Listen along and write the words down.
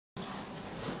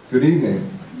Good evening.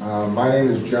 My name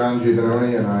is John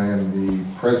Giovanoni, and I am the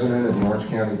president of the Orange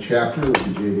County chapter of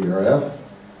the JDRF.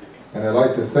 And I'd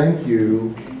like to thank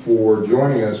you for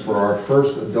joining us for our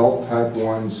first adult type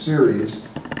 1 series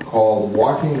called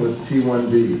Walking with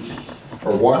T1D,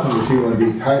 or Walking with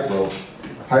T1D Tightrope,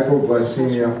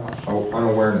 Hypoglycemia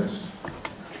Unawareness.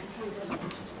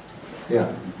 Yeah.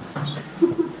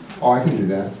 Oh, I can do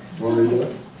that. You want me to do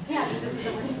it? Yeah, because this is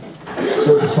a winning thing.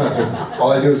 So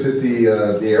all I do is hit the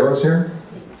arrows here.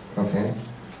 Okay.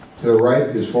 To the right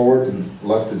is forward, to the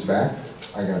left is back.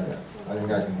 I got that. I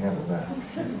think I can handle that.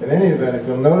 In any event, if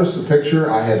you'll notice the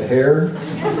picture, I had hair.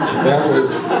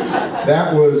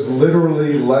 That was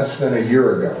literally less than a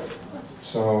year ago.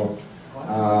 So,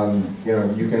 you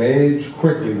know, you can age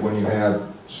quickly when you have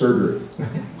surgery.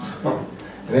 So,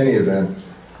 in any event,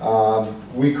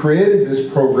 we created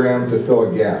this program to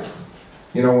fill a gap.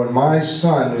 You know, when my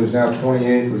son, who's now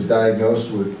 28, was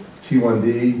diagnosed with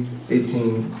T1D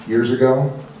 18 years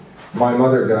ago, my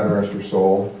mother, God rest her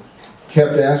soul,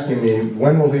 kept asking me,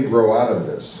 when will he grow out of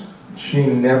this? She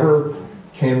never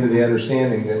came to the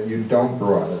understanding that you don't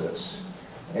grow out of this.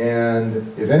 And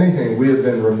if anything, we have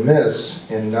been remiss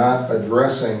in not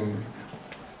addressing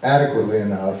adequately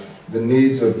enough the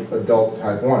needs of adult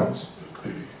type 1s.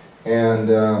 And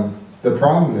the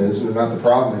problem is, or not the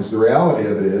problem is, the reality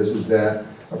of it is that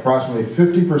approximately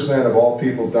 50% of all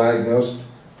people diagnosed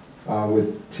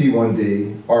with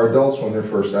T1D are adults when they're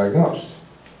first diagnosed.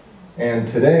 And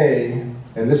today,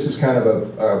 and this is kind of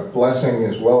a blessing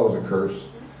as well as a curse,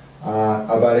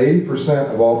 about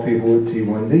 80% of all people with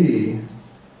T1D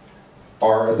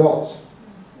are adults.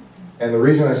 And the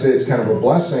reason I say it's kind of a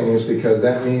blessing is because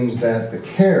that means that the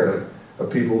care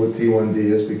of people with T1D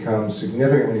has become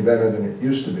significantly better than it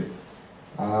used to be.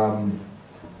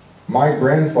 My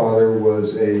grandfather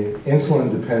was a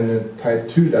insulin-dependent type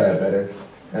 2 diabetic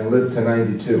and lived to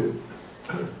 92.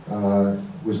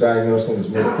 Was diagnosed in his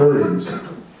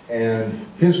mid-30s, and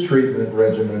his treatment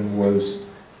regimen was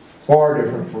far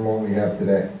different from what we have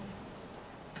today.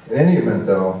 In any event,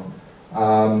 though,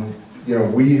 you know,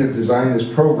 we have designed this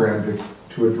program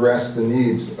to address the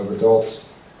needs of adults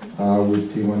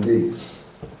with T1D.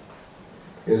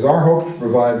 It is our hope to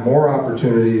provide more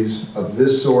opportunities of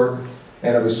this sort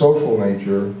and of a social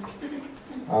nature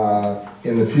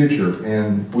in the future.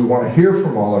 And we want to hear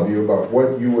from all of you about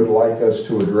what you would like us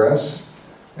to address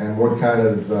and what kind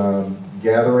of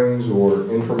gatherings or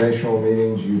informational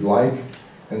meetings you'd like.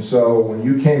 And so when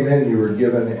you came in, you were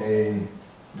given a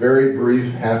very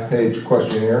brief half-page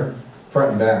questionnaire, front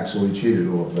and back, so we cheated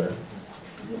a little bit.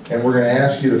 And we're going to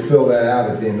ask you to fill that out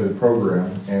at the end of the program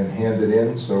and hand it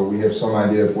in so we have some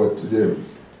idea of what to do.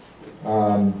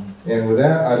 And with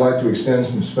that, I'd like to extend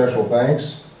some special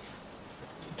thanks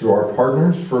to our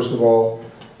partners. First of all,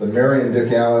 the Mary and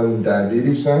Dick Allen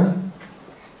Diabetes Center.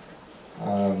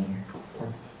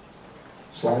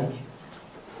 Slide.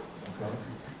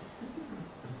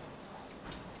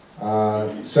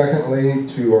 Okay. Secondly,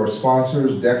 to our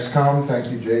sponsors, Dexcom,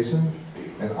 thank you, Jason,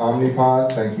 and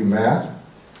Omnipod, thank you, Matt.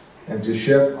 And to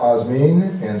Chef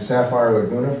Osmin and Sapphire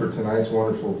Laguna for tonight's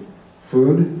wonderful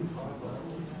food.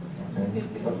 Okay.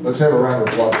 Let's have a round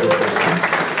of applause for them.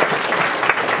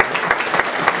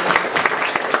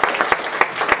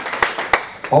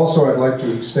 Also, I'd like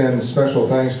to extend special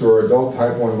thanks to our adult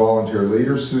type 1 volunteer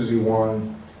leader, Susie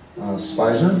Wan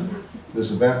Spicer.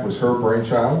 This event was her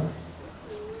brainchild.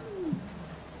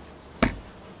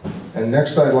 And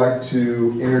next, I'd like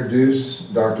to introduce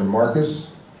Dr. Marcus.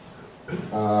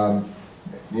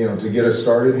 You know, to get us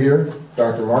started here,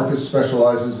 Dr. Marcus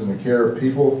specializes in the care of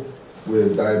people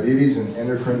with diabetes and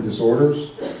endocrine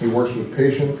disorders. He works with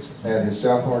patients at his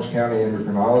South Orange County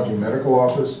Endocrinology Medical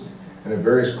Office and at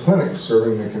various clinics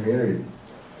serving the community.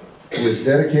 He has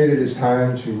dedicated his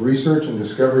time to research and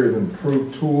discovery of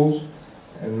improved tools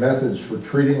and methods for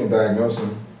treating and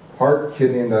diagnosing heart,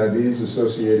 kidney, and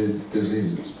diabetes-associated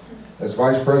diseases. As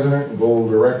Vice President and Global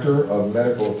Director of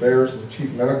Medical Affairs and Chief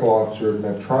Medical Officer at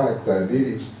Medtronic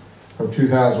Diabetes from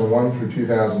 2001 through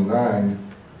 2009,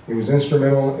 he was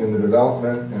instrumental in the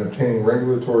development and obtaining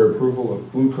regulatory approval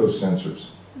of glucose sensors.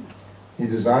 He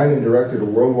designed and directed a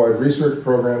worldwide research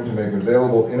program to make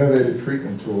available innovative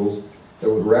treatment tools that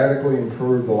would radically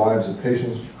improve the lives of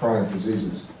patients with chronic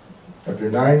diseases. After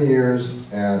 9 years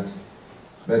at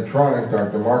Medtronic,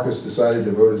 Dr. Marcus decided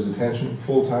to devote his attention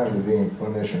full-time to being a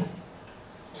clinician.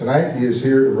 Tonight, he is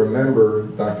here to remember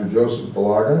Dr. Joseph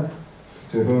Balaga,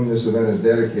 to whom this event is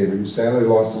dedicated, who sadly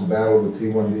lost his battle with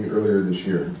T1D earlier this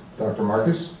year. Dr.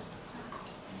 Marcus?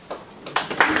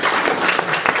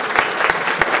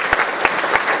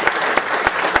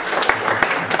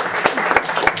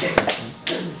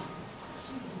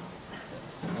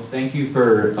 thank you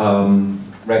for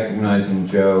recognizing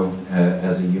Joe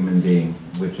as a human being,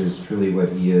 which is truly what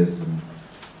he is and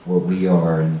what we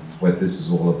are and what this is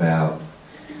all about.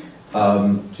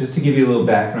 Just to give you a little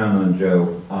background on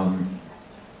Joe,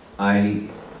 I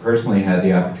personally had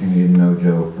the opportunity to know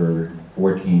Joe for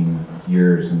 14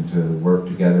 years and to work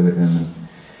together with him,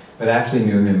 but actually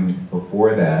knew him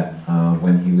before that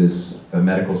when he was a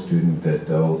medical student at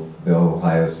the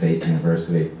Ohio State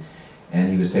University. And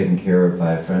he was taken care of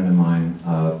by a friend of mine,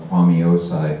 Kwame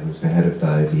Osai, who's the head of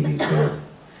diabetes there,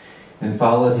 and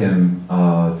followed him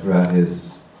throughout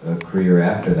his career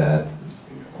after that.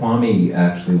 Kwame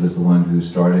actually was the one who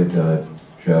started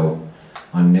Joe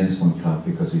on an insulin pump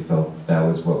because he felt that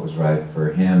was what was right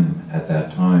for him at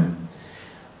that time.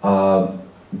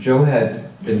 Joe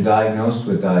had been diagnosed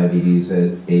with diabetes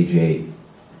at age 8,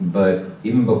 but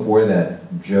even before that,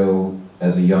 Joe,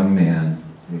 as a young man,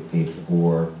 age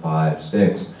 4, 5,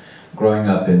 6, growing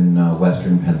up in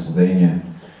western Pennsylvania,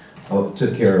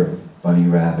 took care of bunny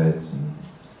rabbits and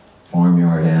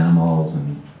farmyard animals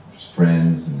and his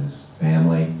friends and his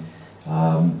family,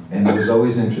 and he was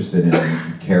always interested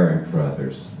in caring for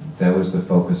others. That was the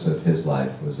focus of his life,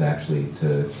 was actually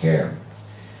to care.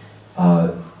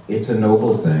 It's a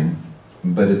noble thing,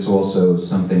 but it's also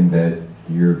something that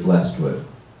you're blessed with,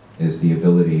 is the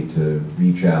ability to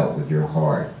reach out with your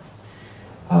heart.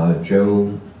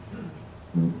 Joe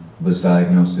was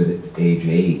diagnosed at age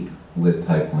 8 with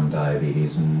type 1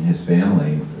 diabetes, and his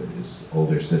family, his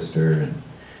older sister and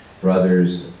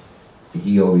brothers,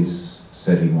 he always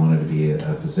said he wanted to be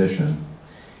a physician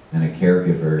and a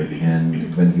caregiver.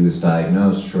 And when he was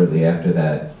diagnosed, shortly after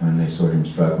that, when they saw him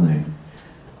struggling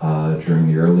during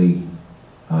the early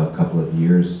couple of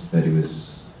years that he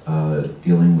was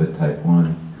dealing with type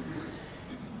 1,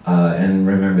 and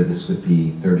remember, this would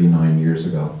be 39 years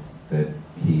ago that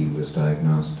he was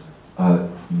diagnosed.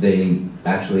 They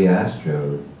actually asked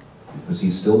Joe, because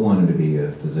he still wanted to be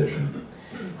a physician,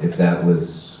 if that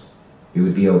was, it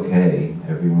would be okay,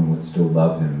 everyone would still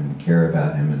love him and care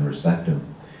about him and respect him,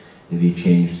 if he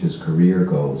changed his career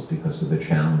goals because of the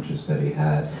challenges that he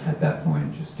had at that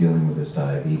point, just dealing with his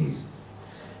diabetes.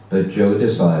 But Joe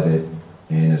decided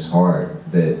in his heart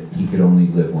that he could only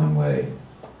live one way,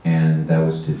 and that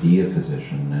was to be a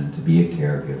physician and to be a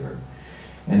caregiver.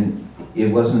 And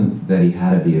it wasn't that he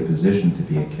had to be a physician to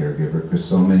be a caregiver, because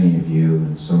so many of you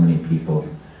and so many people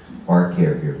are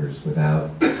caregivers without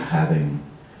having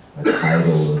a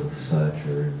title of such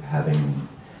or having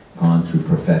gone through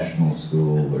professional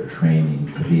school or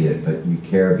training to be it, but you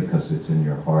care because it's in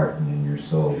your heart and in your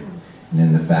soul and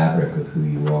in the fabric of who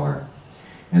you are.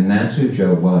 And that's who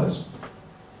Joe was.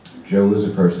 Joe was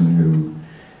a person who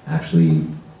actually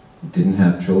didn't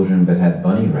have children but had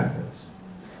bunny rabbits.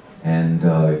 And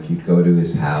if you'd go to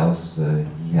his house,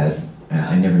 he had,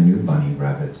 I never knew bunny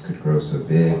rabbits could grow so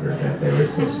big or that they were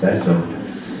so special,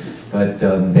 but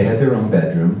they had their own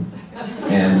bedroom,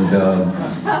 and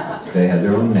they had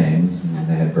their own names, and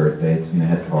they had birthdays, and they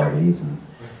had parties and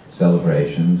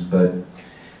celebrations, but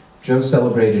Joe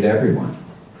celebrated everyone.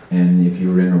 And if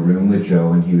you were in a room with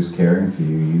Joe and he was caring for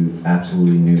you, you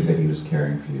absolutely knew that he was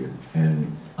caring for you.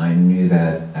 And I knew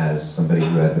that as somebody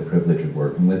who had the privilege of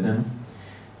working with him,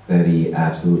 that he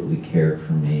absolutely cared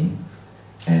for me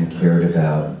and cared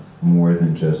about more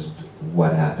than just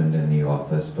what happened in the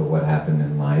office, but what happened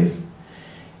in life.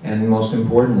 And most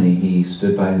importantly, he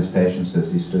stood by his patients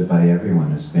as he stood by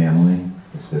everyone, his family,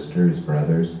 his sister, his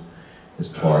brothers, his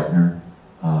partner,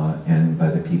 and by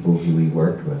the people who he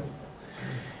worked with.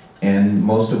 And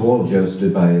most of all, Joe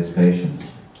stood by his patients,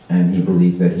 and he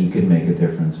believed that he could make a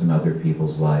difference in other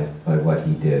people's life by what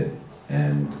he did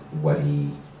and what he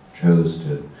chose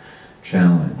to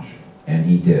challenge, and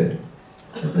he did.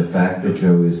 But the fact that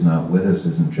Joe is not with us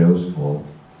isn't Joe's fault.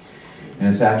 And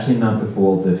it's actually not the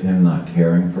fault of him not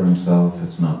caring for himself,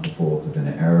 it's not the fault of an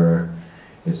error,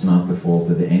 it's not the fault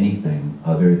of anything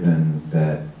other than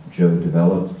that Joe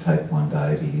developed type 1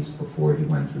 diabetes before he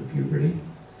went through puberty.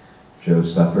 Joe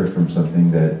suffered from something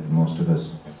that most of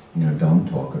us, don't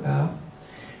talk about,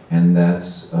 and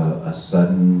that's a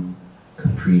sudden,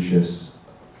 capricious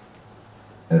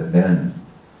event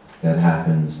that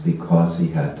happens because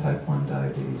he had type 1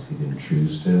 diabetes. He didn't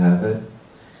choose to have it.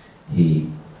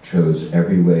 He chose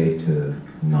every way to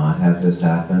not have this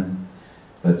happen,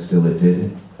 but still it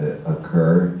did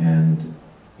occur, and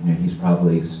he's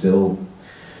probably still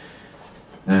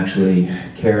actually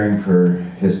caring for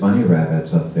his bunny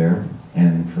rabbits up there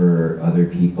and for other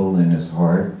people in his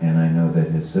heart. And I know that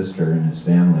his sister and his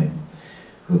family,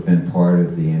 who have been part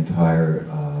of the entire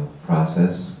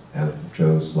process of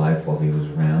Joe's life while he was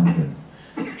around and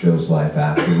Joe's life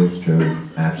afterwards. Joe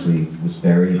actually was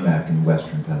buried back in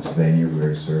western Pennsylvania,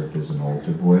 where he served as an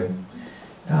altar boy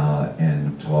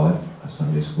and taught a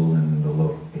Sunday school in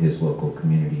his local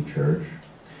community church.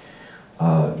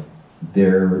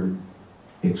 They're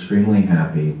extremely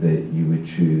happy that you would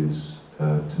choose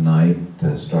tonight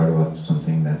to start off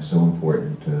something that's so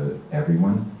important to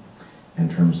everyone in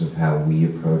terms of how we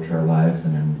approach our life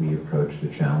and then we approach the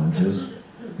challenges,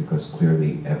 because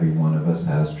clearly every one of us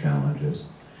has challenges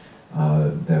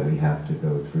that we have to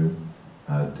go through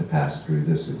to pass through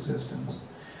this existence.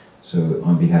 So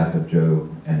on behalf of Joe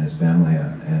and his family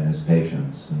and his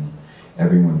patients and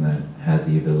everyone that had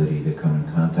the ability to come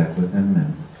in contact with him,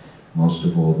 and most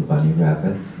of all the bunny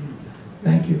rabbits,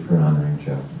 thank you for honoring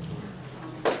Joe.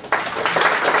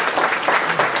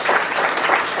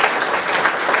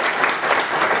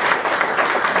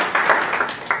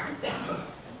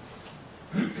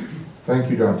 Thank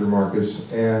you, Dr.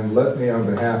 Marcus, and let me, on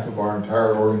behalf of our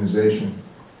entire organization,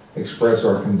 express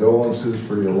our condolences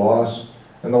for your loss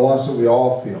and the loss that we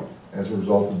all feel as a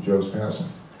result of Joe's passing.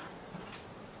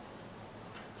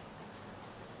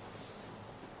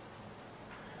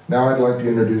 Now I'd like to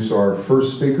introduce our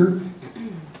first speaker.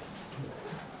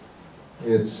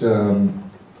 It's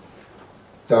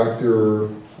Dr.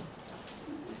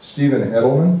 Stephen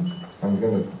Edelman. I'm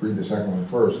going to read the second one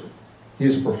first. He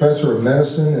is a professor of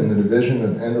medicine in the Division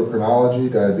of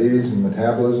Endocrinology, Diabetes, and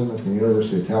Metabolism at the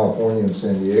University of California in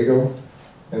San Diego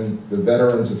and the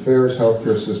Veterans Affairs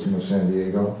Healthcare System of San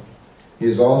Diego. He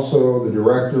is also the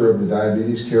director of the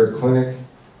Diabetes Care Clinic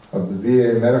of the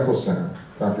VA Medical Center.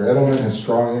 Dr. Edelman has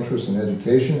strong interest in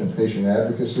education and patient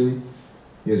advocacy.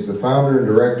 He is the founder and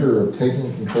director of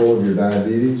Taking Control of Your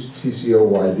Diabetes,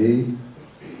 TCOYD,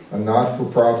 a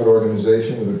not-for-profit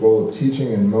organization with the goal of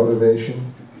teaching and motivating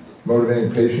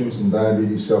patients in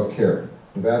diabetes self-care.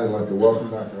 With that, I'd like to welcome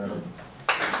Dr. Edelman.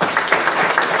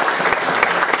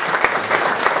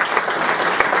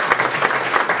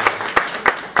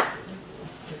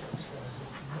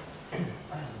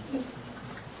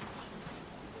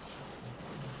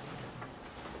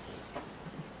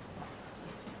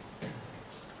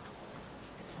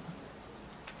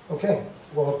 Okay,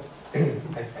 well, I think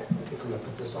I'm going to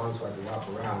put this on so I can walk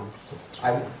around.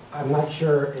 I'm not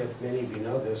sure if many of you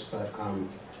know this, but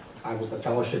I was the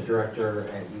fellowship director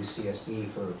at UCSD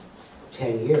for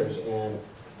 10 years, and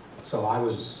so I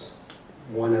was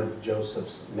one of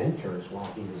Joseph's mentors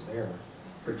while he was there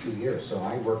for 2 years. So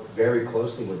I worked very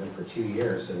closely with him for 2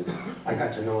 years, and I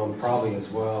got to know him probably as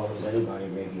well as anybody,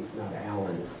 maybe not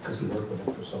Alan, because he worked with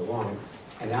him for so long.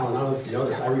 And Alan, I don't know if you know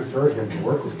this, I referred him to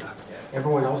work with you.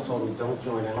 Everyone else told me, don't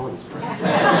join Alan's practice.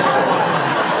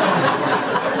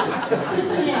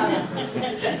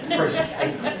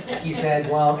 He said,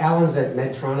 well, Alan's at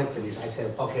Medtronic for these. I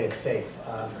said, okay, it's safe.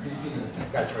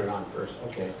 Got to turn it on first.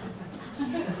 Okay.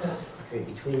 Okay,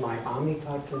 between my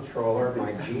Omnipod controller,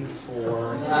 my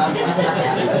G4, and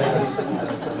this.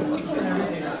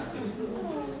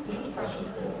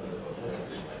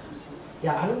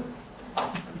 Yeah, I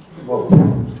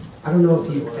don't know if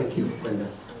you, thank you, Linda.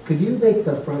 Could you make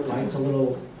the front lights a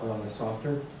little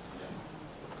softer?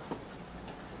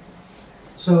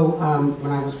 So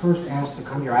when I was first asked to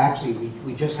come here,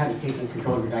 we just had a Taking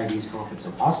Control of Your Diabetes conference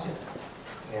in Austin.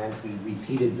 And we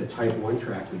repeated the Type 1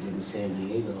 track we did in San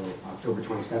Diego, October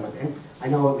 27th. And I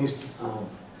know at least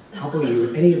a couple of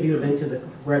you, any of you have been to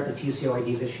we're at the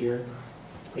TCOID this year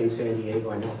in San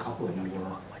Diego. I know a couple of you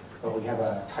were. But we have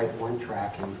a Type 1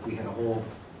 track, and we had a whole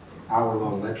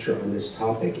hour-long lecture on this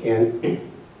topic. And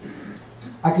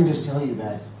I can just tell you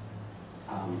that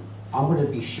I'm going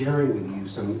to be sharing with you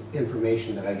some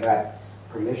information that I got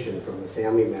permission from the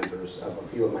family members of a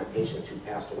few of my patients who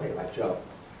passed away, like Joe.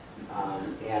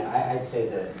 And I'd say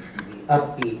that the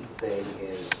upbeat thing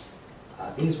is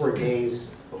these were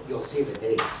days, you'll see the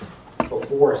dates,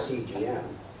 before CGM.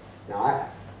 Now,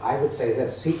 I would say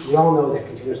this. We all know that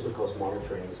continuous glucose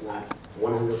monitoring is not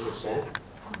 100%,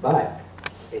 but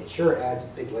it sure adds a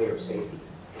big layer of safety.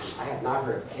 And I have not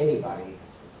heard of anybody,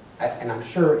 and I'm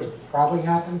sure it probably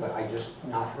happened, but I just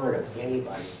not heard of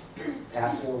anybody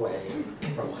passing away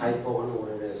from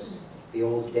hypo-unawareness, the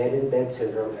old dead-in-bed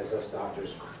syndrome, as us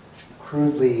doctors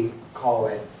crudely call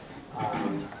it,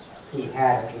 who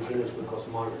had a continuous glucose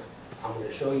monitor. I'm going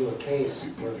to show you a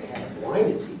case where they had a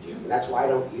blinded CGM, and that's why I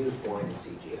don't use blinded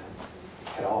CGM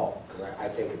at all, because I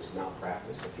think it's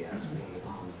malpractice, if you ask me,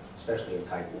 especially in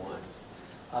Type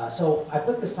 1s. So I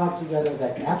put this talk together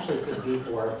that actually could be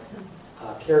for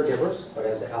caregivers, but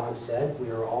as Alan said, we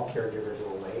are all caregivers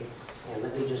in a way. And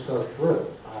let me just go through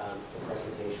the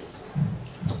presentations.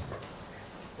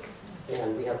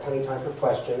 And we have plenty of time for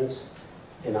questions.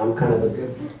 And I'm kind of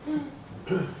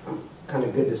kind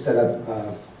of good to set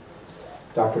up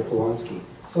Dr. Polonsky.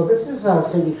 So this is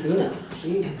Cindy Fina.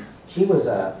 She was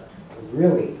a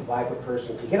really vibrant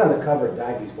person. To get on the cover of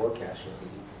Diabetes Forecast,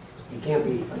 you can't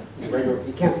be regular,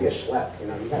 you can't be a schlep, you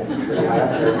know, you gotta be pretty high up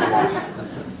there.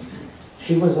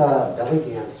 She was a belly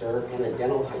dancer and a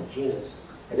dental hygienist,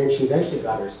 and then she eventually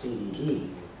got her CDE.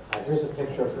 Here's a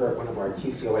picture of her at one of our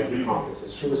TCOID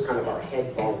conferences. She was kind of our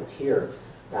head volunteer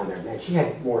down there. Man, she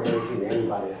had more energy than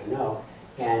anybody I know.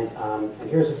 And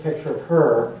here's a picture of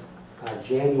her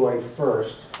January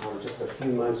 1st, just a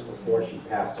few months before she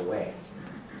passed away.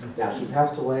 Now, she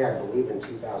passed away, I believe, in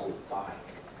 2005.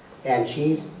 And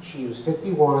she was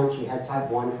 51, she had type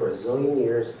 1 for a zillion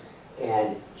years,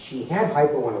 and she had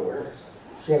hypo-unawareness.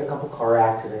 She had a couple car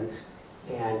accidents,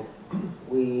 and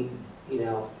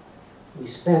I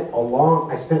spent a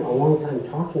long time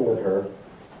talking with her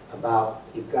about,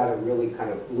 you've got to really kind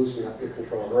of loosen up your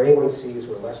control. Her A1Cs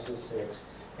were less than 6.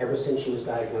 Ever since she was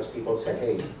diagnosed, people said,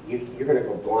 hey, you're going to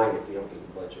go blind if you don't get your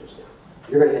blood sugars down.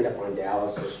 You're going to end up on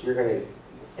dialysis. You're going to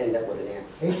end up with an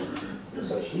amputation. And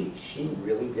so she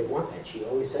really did want that. She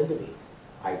always said to me,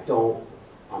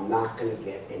 I'm not going to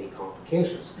get any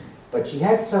complications. But she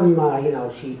had some,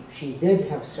 she did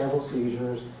have several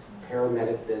seizures,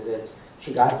 paramedic visits.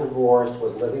 She got divorced,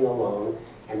 was living alone,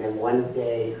 and then one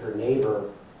day her neighbor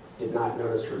did not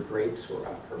notice her drapes were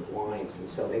up, her blinds, and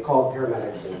so they called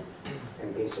paramedics,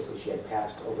 and basically she had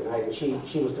passed overnight. And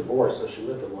she was divorced, so she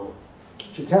lived alone.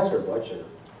 She tested her blood sugar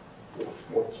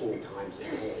 14 times a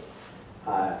day.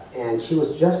 And she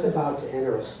was just about to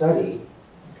enter a study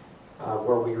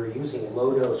where we were using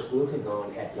low-dose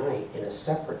glucagon at night in a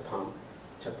separate pump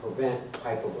to prevent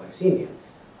hypoglycemia,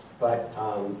 but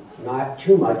not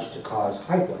too much to cause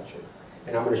high blood sugar.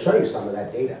 And I'm going to show you some of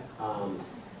that data.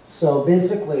 So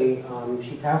basically,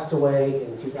 she passed away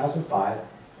in 2005,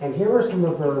 and here are some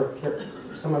of her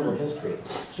history.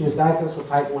 She was diagnosed with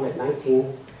type 1 at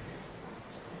 19.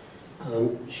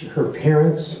 Her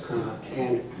parents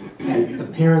and the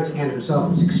parents and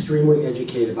herself was extremely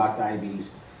educated about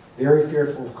diabetes, very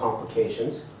fearful of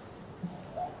complications.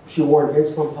 She wore an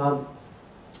insulin pump,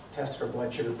 tested her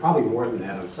blood sugar, probably more than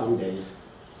that on some days.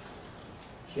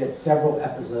 She had several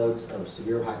episodes of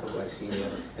severe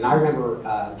hypoglycemia. And I remember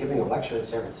giving a lecture in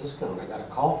San Francisco, and I got a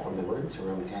call from the emergency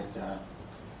room at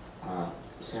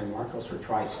San Marcos or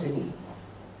Tri-City.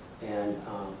 And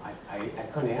I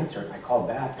couldn't answer it. I called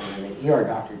back, and then the ER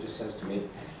doctor just says to me,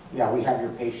 yeah, we have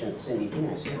your patient, Cindy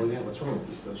Fina. I said, oh yeah, what's wrong?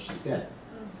 He goes, she's dead.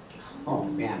 Oh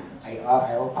man,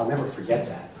 I'll never forget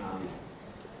that.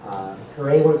 Her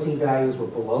A1C values were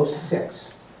below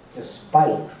 6,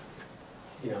 despite,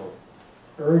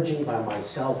 urging by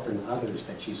myself and others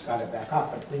that she's got to back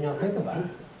up. But think about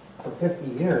it. For 50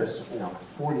 years,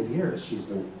 40 years, she's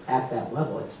been at that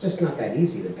level. It's just not that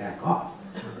easy to back off.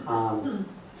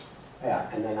 Yeah,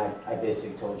 and then I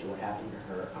basically told you what happened to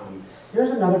her.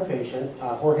 Here's another patient,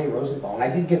 Jorge Rosenthal, and I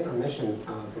did get permission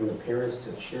from the parents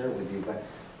to share it with you, but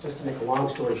just to make a long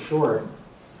story short,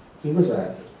 he was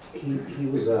a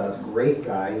great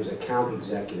guy. He was an account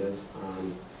executive,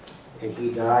 and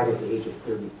he died at the age of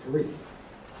 33.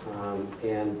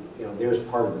 And there's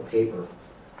part of the paper,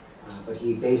 but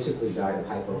he basically died of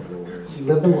hypo-unawareness. He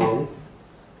lived alone.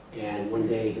 And one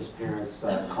day his parents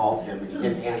called him, and he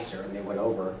didn't answer, and they went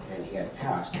over, and he had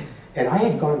passed. And I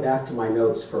had gone back to my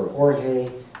notes for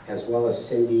Jorge as well as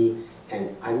Cindy,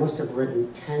 and I must have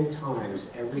written 10 times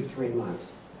every 3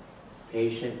 months,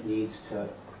 patient needs to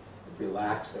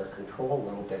relax their control a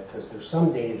little bit, because there's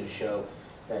some data to show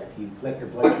that if you let your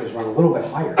blood sugars run a little bit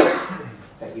higher,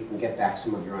 that you can get back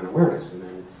some of your unawareness. And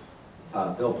then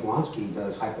Bill Polonsky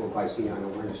does hypoglycemia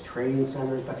unawareness training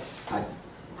centers,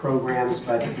 programs,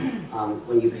 but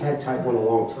when you've had type 1 a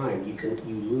long time,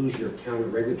 you lose your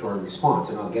counter-regulatory response,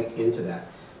 and I'll get into that.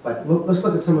 But let's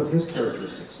look at some of his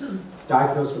characteristics.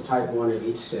 Diagnosed with type 1 at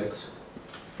age 6,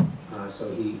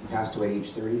 so he passed away at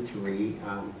age 33.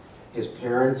 His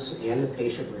parents and the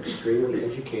patient were extremely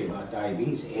educated about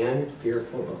diabetes and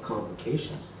fearful of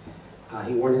complications.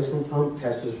 He wore an insulin pump,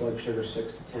 tested his blood sugar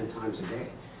 6 to 10 times a day.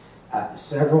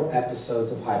 Several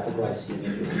episodes of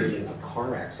hypoglycemia, including a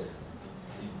car accident.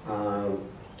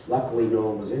 Luckily, no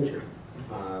one was injured.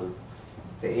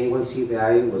 The A1C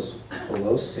value was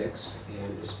below 6,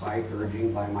 and despite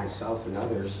urging by myself and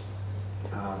others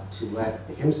to let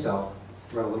himself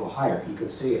run a little higher, you can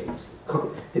see it.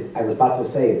 I was about to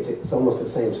say it's almost the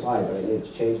same slide, but I needed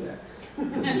to change that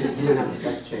because he didn't have the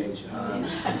sex change.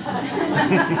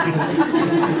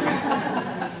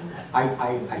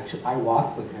 I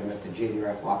walked with him at the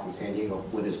JDRF walk in San Diego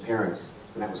with his parents,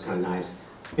 and that was kind of nice.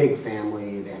 Big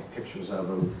family, they had pictures of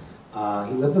him.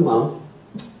 He lived alone.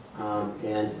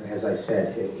 And as I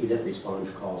said, he didn't respond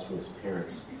to calls from his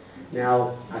parents.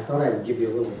 Now, I thought I would give you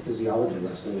a little physiology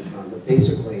lesson, but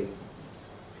basically,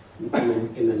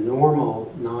 in the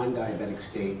normal non-diabetic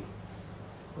state,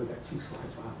 we got 2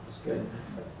 slides, wow, that's good.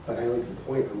 But I only can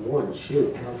point on one,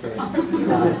 shoot, okay.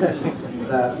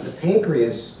 The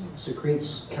pancreas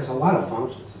has a lot of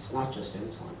functions, it's not just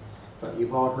insulin. But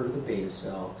you've all heard of the beta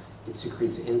cell, it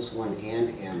secretes insulin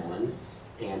and amylin.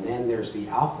 And then there's the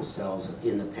alpha cells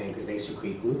in the pancreas, they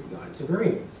secrete glucagon. It's a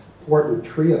very important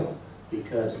trio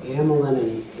because amylin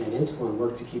and insulin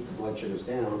work to keep the blood sugars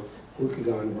down.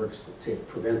 Glucagon works to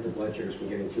prevent the blood sugars from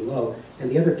getting too low. And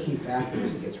the other key factor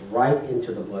is it gets right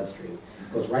into the bloodstream.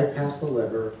 It goes right past the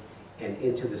liver and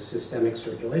into the systemic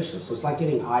circulation. So it's like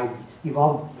getting IV.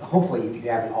 Hopefully you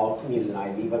haven't all needed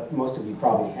an IV, but most of you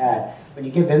probably had. When you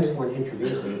give insulin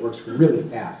intravenously, it works really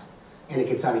fast. And it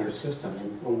gets out of your system.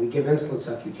 And when we give insulin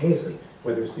subcutaneously,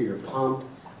 whether it's through your pump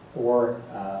or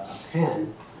a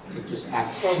pen, it just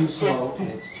acts too slow and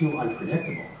it's too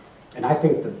unpredictable. And I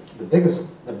think the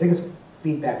biggest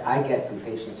feedback I get from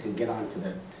patients who get onto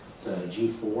the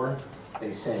G4,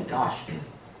 they say, gosh,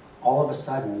 all of a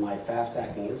sudden my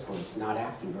fast-acting insulin is not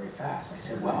acting very fast. I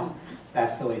said, well,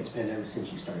 that's the way it's been ever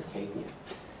since you started taking it.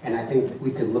 And I think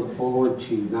we could look forward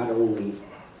to not only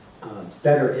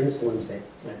better insulins that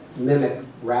mimic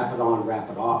rapid on,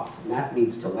 rapid off, and that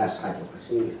leads to less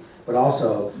hypoglycemia, but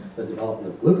also the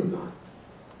development of glucagon.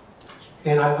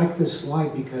 And I like this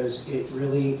slide because it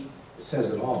really says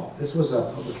it all. This was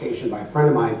a publication by a friend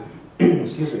of mine,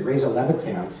 excuse me, Reza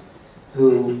Levitan's,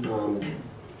 who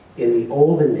in the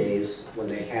olden days, when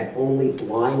they had only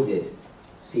blinded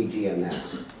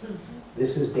CGMS,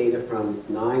 this is data from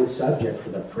 9 subjects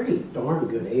with a pretty darn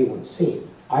good A1C.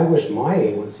 I wish my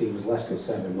A1C was less than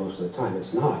 7 most of the time.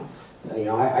 It's not. You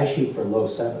know, I shoot for low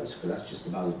 7s because that's just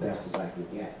about as best as I can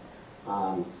get.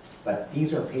 But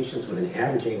these are patients with an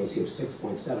average A1C of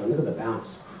 6.7. Look at the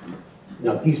bounce.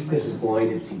 No, this is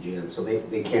blinded CGM, so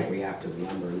they can't react to the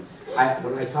number. And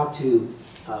when I talk to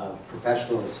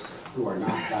professionals who are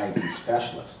not diabetes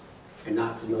specialists and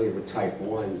not familiar with type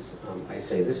 1s, I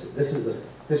say this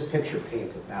picture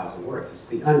paints 1,000 words. It's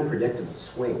the unpredictable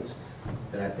swings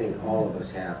that I think all of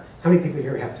us have. How many people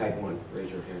here have type 1?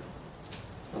 Raise your hand.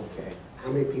 Okay.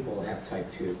 How many people have type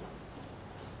 2?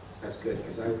 That's good,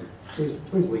 because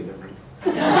please leave the room.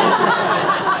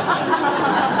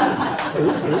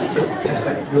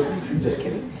 Just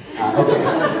kidding. Okay.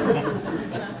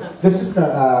 This is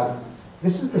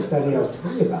the study I was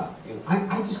telling you about. And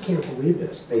I just can't believe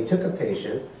this. They took a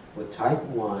patient with type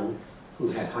 1 who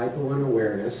had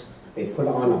hypo-unawareness. They put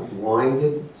on a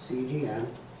blinded CGM,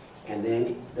 and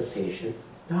then the patient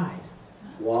died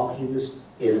while he was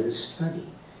in this study.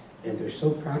 And they're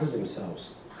so proud of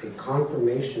themselves. A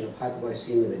confirmation of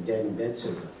hypoglycemia, the dead in bed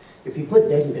syndrome. If you put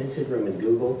dead in bed syndrome in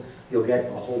Google, you'll get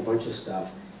a whole bunch of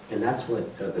stuff, and that's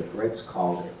what the Brits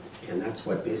called it, and that's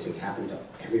what basically happened to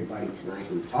everybody tonight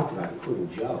who we've talked about, including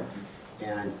Joe.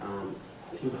 And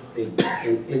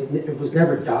it was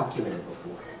never documented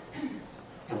before.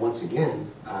 And once again,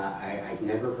 I've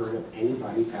never heard of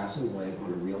anybody passing away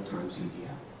on a real-time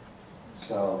CGM.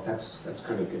 So that's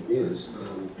kind of good news.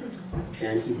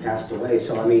 And he passed away.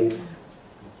 So I mean,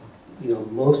 you know,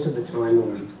 most of the time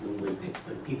when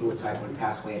people with type 1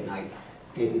 pass away at night,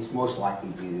 it's most likely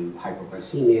due to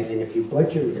hypoglycemia. And if your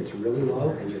blood sugar gets really low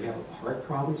and you have heart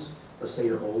problems, let's say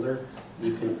you're older,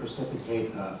 you can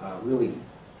precipitate a really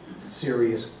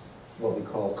serious, what we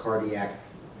call cardiac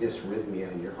dysrhythmia,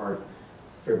 and your heart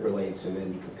fibrillates, and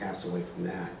then you can pass away from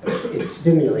that. But it's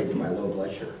stimulated by low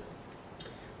blood sugar.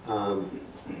 I'm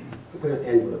going to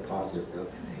end with a positive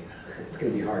note today. It's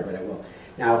going to be hard, but I will.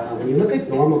 Now, when you look at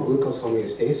normal glucose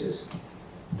homeostasis,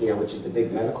 you know, which is the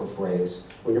big medical phrase,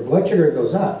 when your blood sugar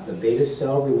goes up, the beta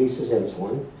cell releases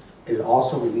insulin, and it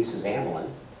also releases amylin,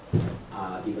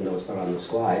 even though it's not on the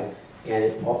slide, and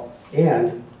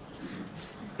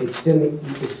it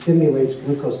stimulates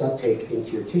glucose uptake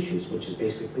into your tissues, which is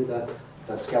basically the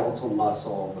skeletal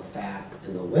muscle, the fat,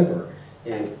 and the liver.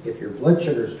 And if your blood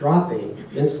sugar is dropping,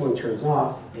 insulin turns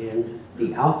off, and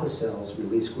the alpha cells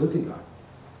release glucagon.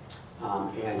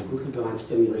 And glucagon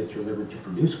stimulates your liver to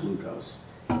produce glucose.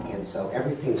 And so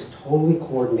everything's totally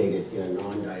coordinated in a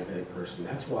non-diabetic person.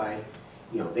 That's why,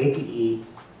 you know, they could eat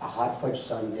a hot fudge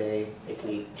sundae, they can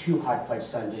eat 2 hot fudge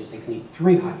sundaes, they can eat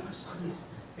 3 hot fudge sundaes,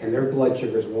 and their blood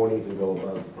sugars won't even go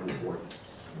above 140.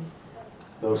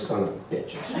 Those son of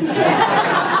bitches. I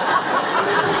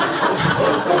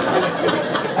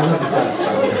love the class.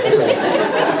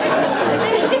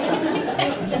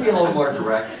 Can be a little more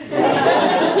direct.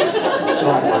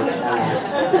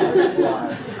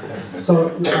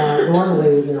 So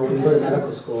normally, you know, when you go to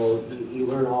medical school, you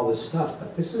learn all this stuff,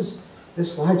 but this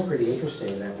slide's pretty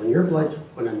interesting, that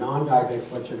when a non-diabetic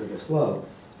blood sugar gets low,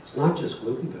 it's not just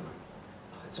glucagon.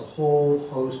 It's a whole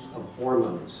host of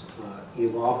hormones.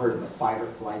 You've all heard of the fight or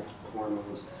flight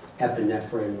hormones,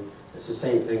 epinephrine. It's the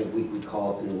same thing we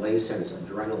call it in lay sense,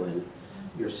 adrenaline.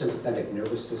 Your sympathetic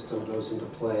nervous system goes into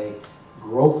play.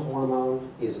 Growth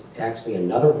hormone is actually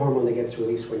another hormone that gets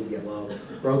released when you get low.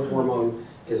 Growth hormone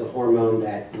is a hormone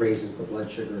that raises the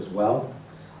blood sugar as well.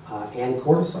 And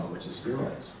cortisol, which is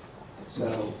steroids.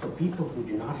 So for people who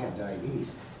do not have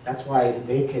diabetes, that's why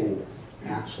they can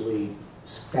actually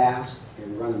fast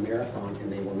and run a marathon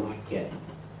and they will not get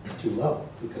too low,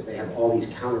 because they have all these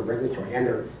counter-regulatory, and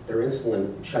their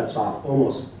insulin shuts off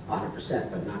almost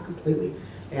 100%, but not completely.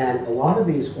 And a lot of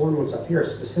these hormones up here,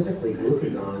 specifically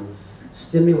glucagon,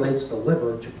 stimulates the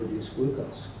liver to produce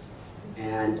glucose.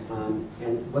 And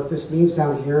what this means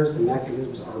down here is the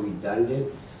mechanisms are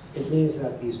redundant. It means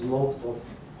that these multiple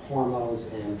hormones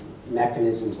and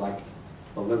mechanisms like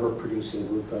the liver producing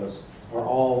glucose are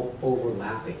all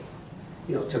overlapping.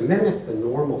 You know, to mimic the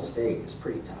normal state is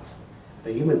pretty tough.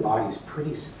 The human body is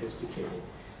pretty sophisticated,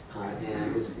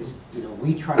 and you know,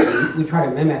 we try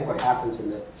to mimic what happens in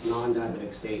the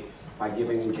non-diabetic state by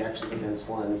giving injections of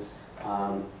insulin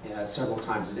several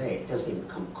times a day. It doesn't even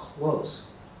come close,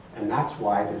 and that's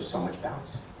why there's so much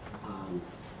bounce.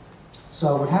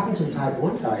 So what happens in type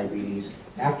 1 diabetes,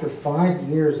 after 5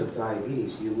 years of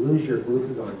diabetes, you lose your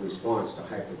glucagon response to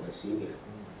hypoglycemia.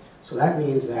 So that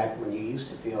means that when you used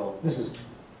to feel, this is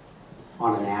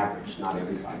on an average, not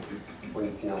everybody. When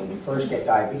you first get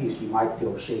diabetes, you might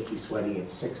feel shaky, sweaty at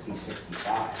 60,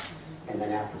 65. And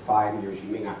then after 5 years, you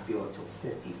may not feel it till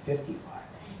 50, 55.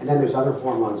 And then there's other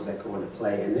hormones that go into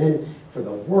play. And then for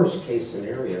the worst case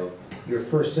scenario, your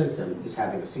first symptom is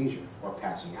having a seizure or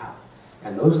passing out.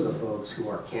 And those are the folks who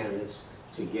are candidates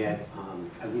to get,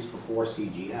 at least before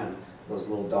CGM, those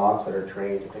little dogs that are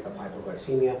trained to pick up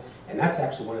hypoglycemia. And that's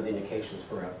actually one of the indications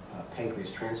for a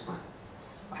pancreas transplant.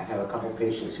 I have a couple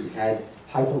patients who had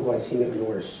hypoglycemia in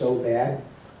order so bad,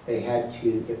 they had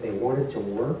to, if they wanted to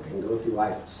work and go through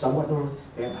life somewhat normal,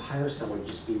 they had to hire someone to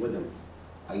just be with them,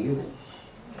 a human.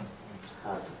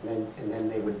 And then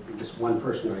they would, this one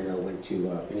person I know went to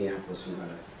Minneapolis and got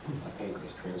a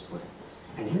pancreas transplant.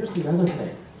 And here's the other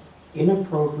thing,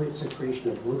 inappropriate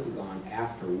secretion of glucagon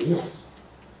after meals.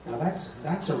 Now that's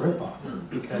a ripoff,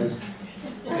 because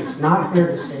it's not there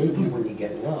to save you when you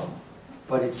get low,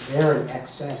 but it's there in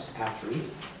excess after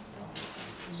eating.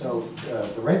 So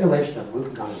the regulation of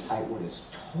glucagon in type 1 is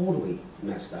totally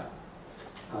messed up.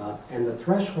 And the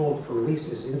threshold for release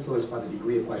is influenced by the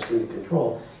degree of glycemic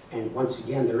control. And once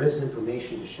again, there is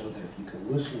information to show that if you can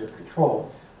loosen your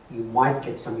control, you might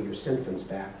get some of your symptoms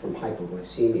back from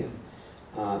hypoglycemia.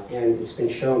 And it's been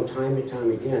shown time and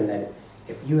time again that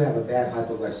if you have a bad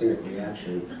hypoglycemic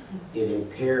reaction, it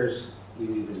impairs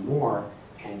you even more,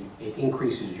 and it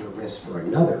increases your risk for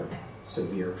another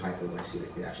severe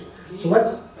hypoglycemic reaction. So what?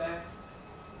 Look back.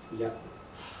 Yep.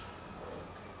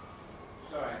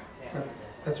 Sorry.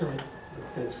 That's all right.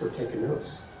 Thanks for taking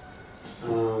notes.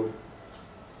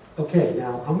 Okay,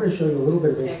 now I'm going to show you a little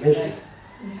bit of information.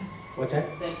 What's that?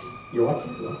 Thank you. You're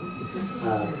welcome. You're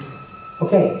welcome.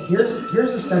 Okay,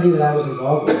 here's a study that I was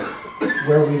involved with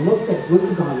where we looked at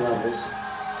glucagon levels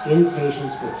in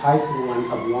patients with type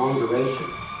 1 of long duration.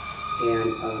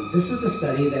 And this is the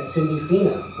study that Cindy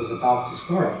Fina was about to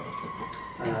start.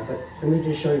 But let me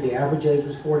just show you, the average age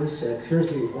was 46. Here's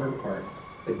the important part.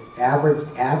 The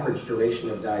average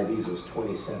duration of diabetes was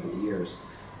 27 years.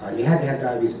 You had to have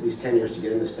diabetes at least 10 years to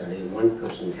get in the study, and one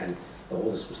person had, the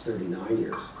oldest was 39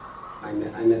 years. I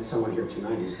met someone here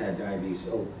tonight who's had diabetes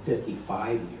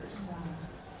 55 years.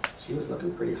 She was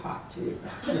looking pretty hot too.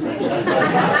 Her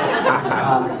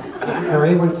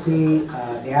A1C,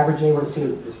 the average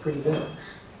A1C was pretty good.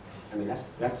 I mean,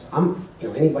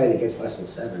 anybody that gets less than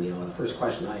 7, the first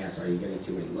question I ask, are you getting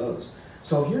too many lows?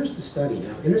 So here's the study.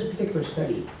 Now, in this particular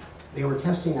study, they were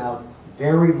testing out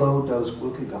very low dose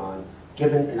glucagon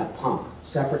given in a pump,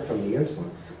 separate from the insulin.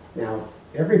 Now,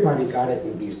 everybody got it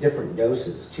in these different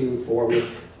doses, 2, 4.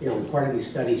 In part of these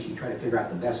studies, you try to figure out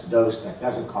the best dose that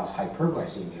doesn't cause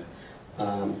hyperglycemia.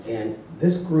 And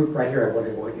this group right here, what I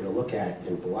want you to look at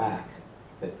in black,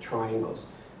 the triangles,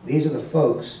 these are the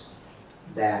folks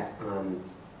that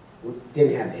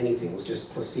didn't have anything. It was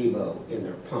just placebo in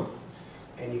their pump.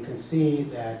 And you can see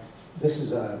that this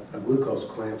is a glucose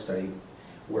clamp study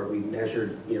where we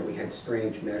measured, we had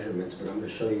strange measurements, but I'm going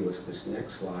to show you this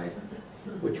next slide,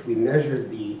 which we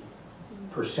measured the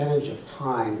percentage of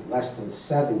time less than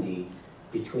 70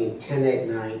 between 10 at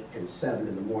night and 7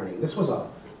 in the morning. This was a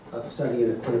a study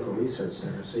in a clinical research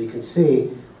center. So you can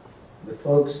see the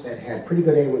folks that had pretty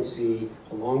good A1C,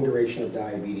 a long duration of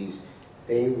diabetes,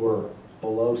 they were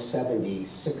below 70,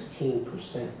 16%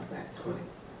 of that time.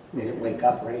 They didn't wake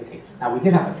up or anything. Now, we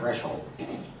did have a threshold.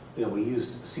 You know, we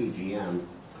used CGM,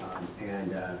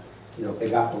 and you know, if they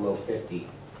got below 50,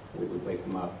 we would wake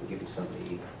them up and give them something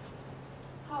to eat.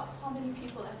 How many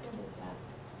people attended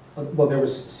that? Well, there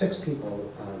was 6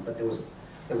 people, but there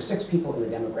were 6 people in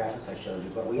the demographics I showed you,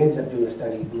 but we ended up doing the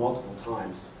study multiple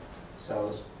times. So it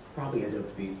was probably ended up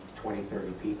to be 20,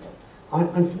 30 people.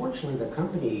 Unfortunately, the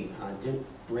company didn't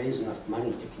raise enough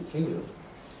money to continue,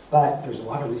 but there's a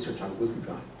lot of research on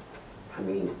glucagon. I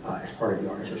mean, as part of the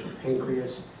artificial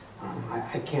pancreas.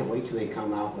 I can't wait till they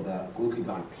come out with a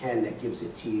glucagon pen that gives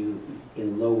it to you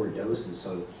in lower doses,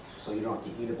 so you don't have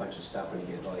to eat a bunch of stuff when you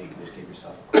get it all. You can just give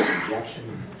yourself a quick injection.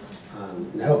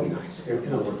 That'll be nice.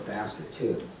 It'll work faster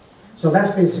too. So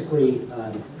that's basically,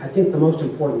 I think the most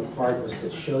important part was to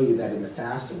show you that in the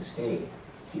fasting state,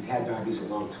 if you've had diabetes a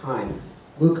long time,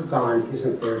 glucagon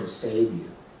isn't there to save you.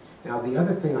 Now, the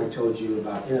other thing I told you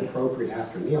about inappropriate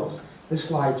after meals, this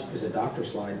slide is a doctor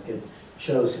slide. It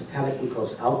shows hepatic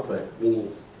glucose output,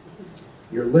 meaning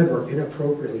your liver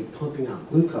inappropriately pumping out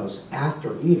glucose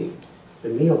after eating. The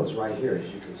meal is right here,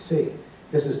 as you can see.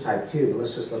 This is type 2, but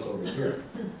let's just look over here.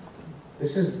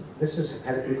 This is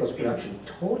hepatic glucose production,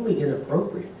 totally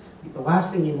inappropriate. The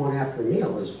last thing you want after a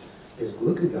meal is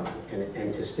glucagon,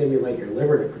 and to stimulate your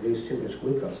liver to produce too much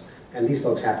glucose. And these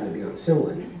folks happen to be on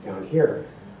Similac down here.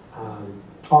 Oh,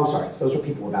 I'm sorry, those are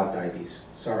people without diabetes.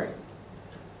 Sorry.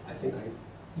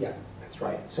 Yeah, that's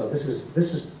right. So this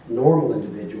is normal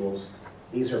individuals.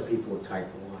 These are people with type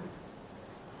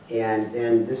 1. And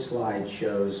then this slide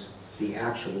shows the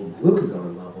actual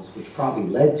glucagon levels, which probably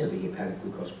led to the hepatic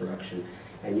glucose production.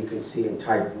 And you can see in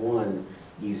type 1,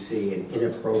 you see an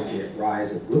inappropriate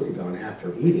rise of glucagon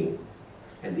after eating.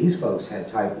 And these folks had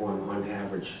type 1 on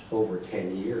average over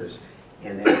 10 years.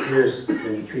 And then here's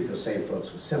when you treat those same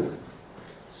folks with Similac.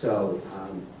 So,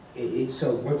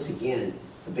 so once again,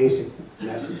 the basic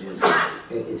message is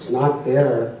it's not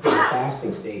there in the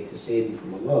fasting state to save you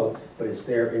from a low, but it's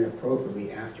there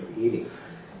inappropriately after eating.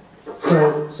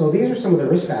 So these are some of the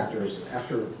risk factors.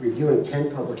 After reviewing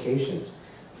 10 publications,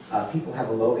 people have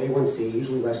a low A1C,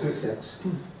 usually less than 6.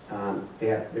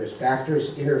 There's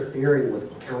factors interfering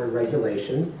with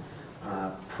counter-regulation,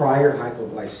 prior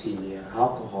hypoglycemia,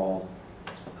 alcohol,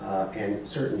 and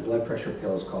certain blood pressure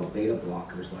pills called beta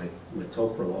blockers like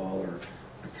metoprolol or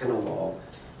atenolol.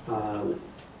 And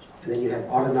then you have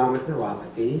autonomic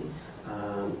neuropathy,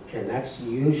 and that's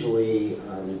usually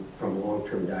from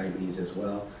long-term diabetes as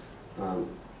well.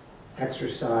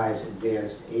 Exercise,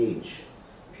 advanced age.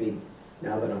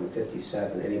 Now that I'm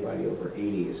 57, anybody over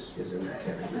 80 is in that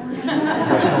category.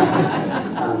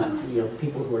 You know,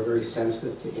 people who are very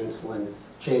sensitive to insulin,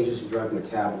 changes in drug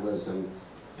metabolism,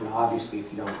 and obviously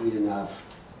if you don't eat enough,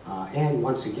 and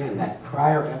once again, that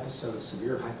prior episode of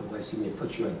severe hypoglycemia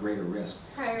puts you at greater risk.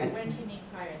 Prior, what do you mean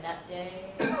prior? That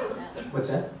day? What's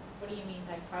that? What do you mean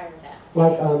by prior that?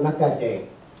 Like, not that day,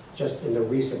 just in the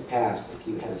recent past, if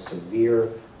you had a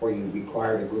severe, or you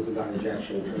required a glucagon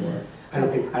injection, or, I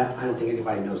don't think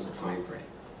anybody knows the time frame.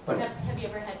 But have you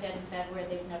ever had dead in bed where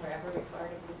they've never ever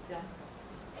required a glucagon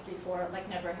before, like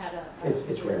never had a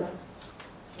it's rare.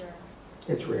 Sure.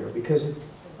 It's rare, because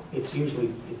it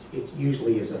usually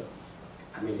is a,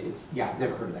 I mean, I've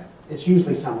never heard of that. It's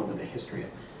usually someone with a history,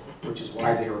 which is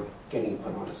why they were getting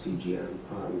put on a CGM.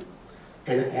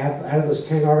 And out of those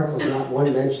 10 articles, not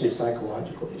one mentioned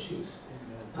psychological issues.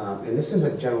 And this is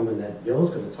a gentleman that Bill's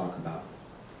going to talk about.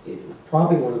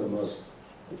 Probably one of the most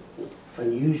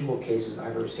unusual cases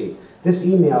I've ever seen. This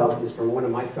email is from one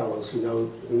of my fellows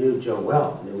who knew Joe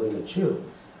well, Nalina Chu.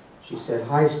 She said,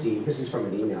 "Hi, Steve." This is from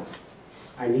an email.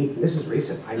 This is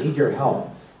recent. "I need your help."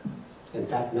 In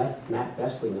fact, Matt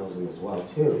Besley knows him as well,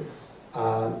 too.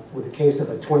 With the case of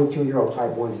a 22-year-old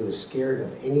type 1 who is scared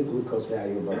of any glucose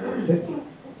value above 150.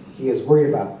 He is worried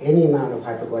about any amount of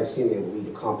hypoglycemia will lead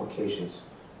to complications,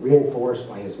 reinforced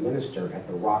by his minister at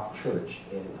the Rock Church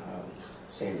in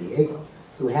San Diego,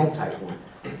 who had type 1.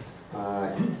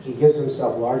 He gives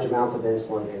himself large amounts of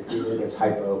insulin and frequently gets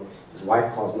hypo. His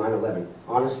wife calls 911,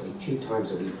 honestly, 2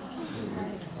 times a week.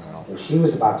 And she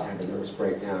was about to have a nervous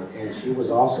breakdown, and she was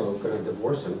also going to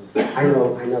divorce him. I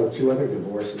know 2 other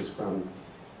divorces from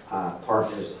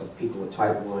partners of people with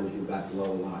type 1 who got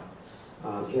below a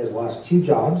lot. He has lost 2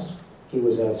 jobs. He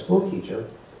was a school teacher,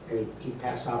 and he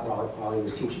passed out while he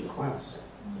was teaching class.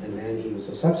 And then he was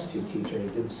a substitute teacher, and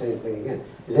he did the same thing again.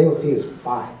 His A1C is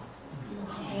 5.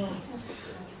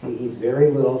 He eats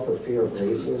very little for fear of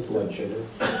raising his blood sugar.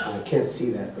 I can't see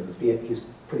that, but he's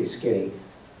pretty skinny.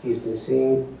 He's been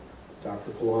seeing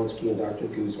Dr. Polonsky and Dr.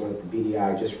 Guzman at the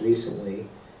BDI just recently.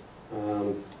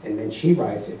 And then she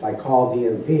writes, if I call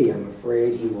DMV, I'm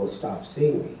afraid he will stop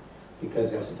seeing me.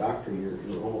 Because as a doctor, you're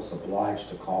almost obliged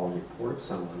to call and report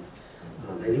someone.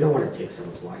 And you don't want to take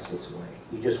someone's license away.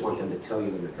 You just want them to tell you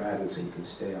when they're driving so you can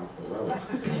stay off the road.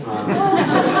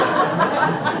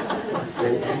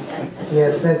 And he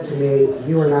has said to me,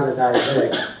 you are not a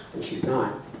diabetic, and she's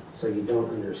not, so you don't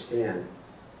understand.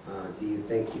 Do you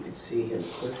think you could see him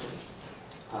quickly?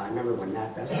 I remember when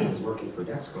Matt Besson was working for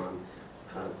Dexcom,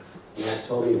 Matt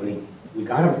told me when we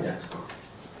got him to Dexcom,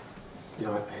 you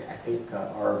know, I think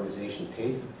our organization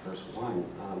paid for the first one,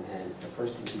 and the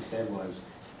first thing he said was,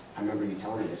 I remember you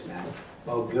telling me this, Matt,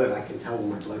 oh good, I can tell when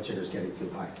my blood sugar is getting too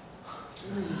high.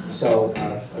 So,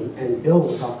 and Bill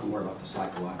will talk more about the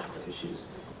psychological issues.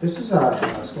 This is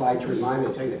a slide to remind me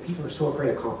to tell you that people are so afraid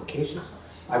of complications.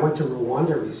 I went to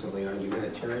Rwanda recently on a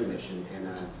humanitarian mission, and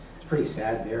it's pretty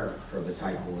sad there for the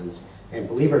type 1s. And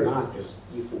believe it or not,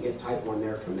 you can get type 1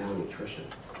 there from malnutrition.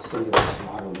 It stimulates the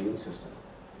autoimmune system.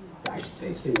 I should say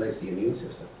it stimulates the immune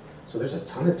system. So there's a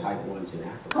ton of type 1s in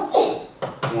Africa.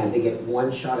 And they get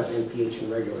 1 shot of NPH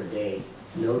in a regular day,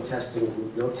 no testing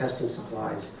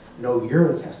supplies, no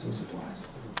urine testing supplies.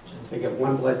 They get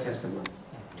 1 blood test a month.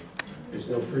 There's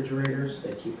no refrigerators.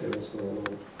 They keep them in some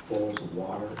little bowls of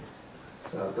water.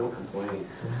 So don't complain.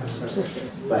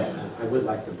 But I would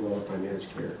like to blow up my managed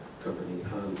care company.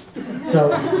 So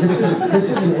this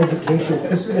is an education.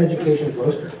 This is an education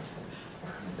poster.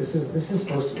 This is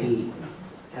supposed to be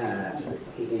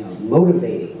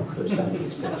motivating for some of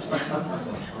these patients.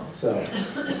 So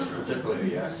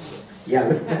yeah,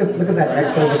 look at that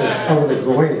X over the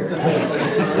groin area.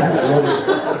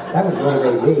 That was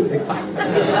motivating me big time.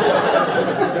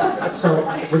 So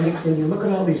when you look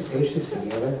at all these patients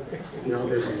together, you know,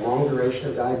 there's a long duration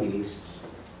of diabetes.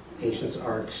 Patients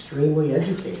are extremely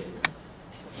educated.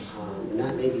 And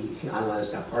that may be, I don't know,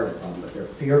 that's not part of the problem, but they're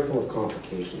fearful of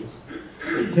complications.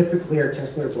 They typically are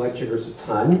testing their blood sugars a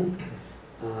ton.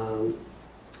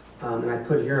 And I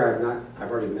put here, I've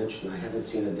already mentioned, I haven't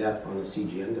seen a death on a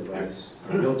CGM device,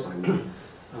 a real-time one.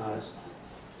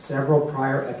 Several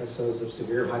prior episodes of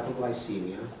severe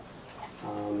hypoglycemia.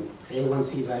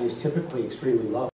 A1C value is typically extremely low.